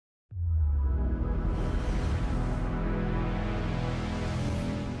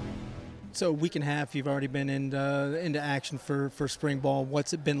So a week and a half, you've already been into action for spring ball.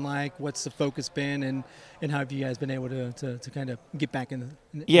 What's it been like? What's the focus been, and how have you guys been able to kind of get back in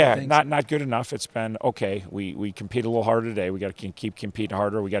Yeah, things? not good enough. It's been okay. We compete a little harder today. We got to keep competing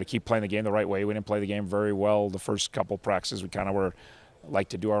harder. We got to keep playing the game the right way. We didn't play the game very well the first couple practices. We kind of were like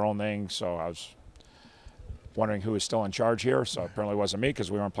to do our own thing. So I was wondering who is still in charge here. So apparently it wasn't me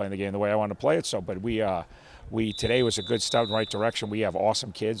because we weren't playing the game the way I wanted to play it. So, but we today was a good step in the right direction. We have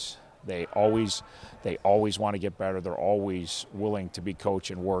awesome kids. They always want to get better. They're always willing to be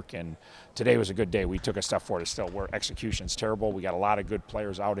coach and work. And today was a good day. We took a step forward. It's still where execution's terrible. We got a lot of good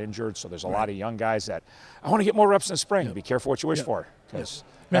players out injured, so there's a lot of young guys that I want to get more reps in the spring. Yep. Be careful what you wish for, because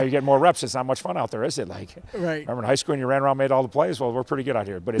now you get more reps. It's not much fun out there, is it? Like, remember in high school when you ran around, made all the plays? Well, we're pretty good out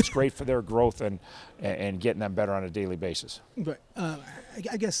here, but it's great for their growth and getting them better on a daily basis. But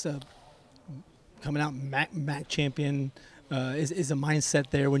I guess coming out MAC champion. Is a mindset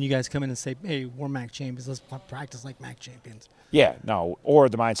there when you guys come in and say, hey, we're MAC champions, let's practice like MAC champions? Yeah, no. Or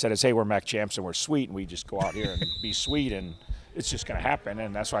the mindset is, hey, we're MAC champs and we're sweet and we just go out here and be sweet and it's just going to happen.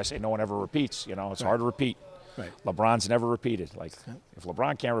 And that's why I say no one ever repeats. You know, it's hard to repeat. Right. LeBron's never repeated. Like, if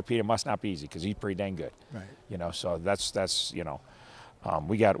LeBron can't repeat, it must not be easy because he's pretty dang good. Right. You know, so that's you know,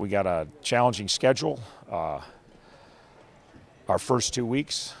 we got a challenging schedule. Our first 2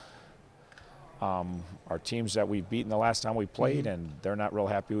 weeks. Our teams that we've beaten the last time we played, and they're not real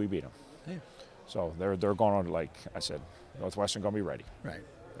happy we beat them. Yeah. So they're going on, like I said, Northwestern going to be ready. Right.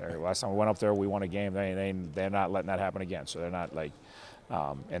 Last time we went up there, we won a game. They're not letting that happen again. So they're not like,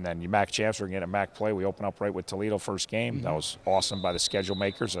 and then you MAC champs, we're getting a MAC play. We open up right with Toledo first game. That was awesome by the schedule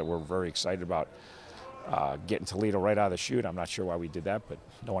makers. That we're very excited about getting Toledo right out of the chute. I'm not sure why we did that, but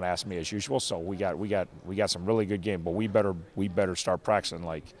no one asked me as usual. So we got some really good game. But we better start practicing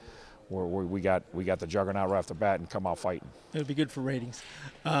like. We got the juggernaut right off the bat and come out fighting. It'll be good for ratings.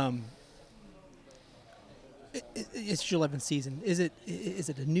 It's your 11th season. Is it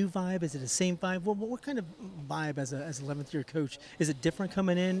a new vibe? Is it the same vibe? What kind of vibe as 11th year coach? Is it different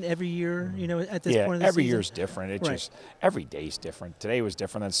coming in every year? You know, at this point of the every season? year's different. It just every day's different. Today was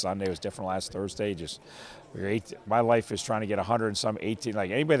different than Sunday. It was different last Thursday. Just my life is trying to get 100 and some 18.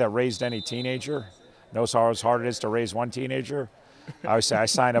 Like anybody that raised any teenager knows how hard it is to raise one teenager. I always say I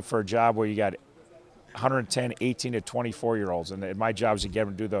signed up for a job where you got 110, 18 to 24-year-olds, and my job is to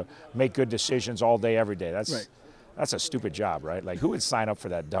get them to make good decisions all day, every day. That's a stupid job, right? Like, who would sign up for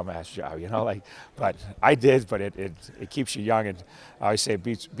that dumbass job, you know? Like, but I did, but it keeps you young, and I always say it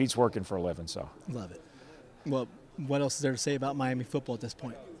beats working for a living, so. Love it. Well, what else is there to say about Miami football at this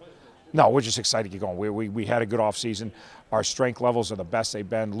point? No, we're just excited to get going. We had a good offseason. Our strength levels are the best they've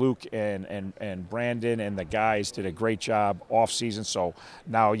been. Luke and Brandon and the guys did a great job offseason. So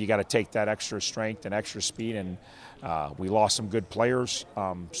now you got to take that extra strength and extra speed. And we lost some good players.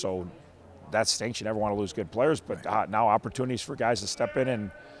 So that stinks. You never want to lose good players. But now opportunities for guys to step in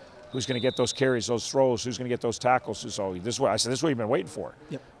and who's going to get those carries, those throws, who's going to get those tackles. So this is what we've been waiting for.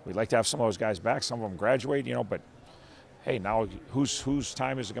 Yep. We'd like to have some of those guys back. Some of them graduate, you know, but hey, now whose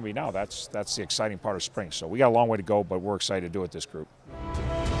time is it going to be now? That's the exciting part of spring. So we got a long way to go, but we're excited to do it, this group.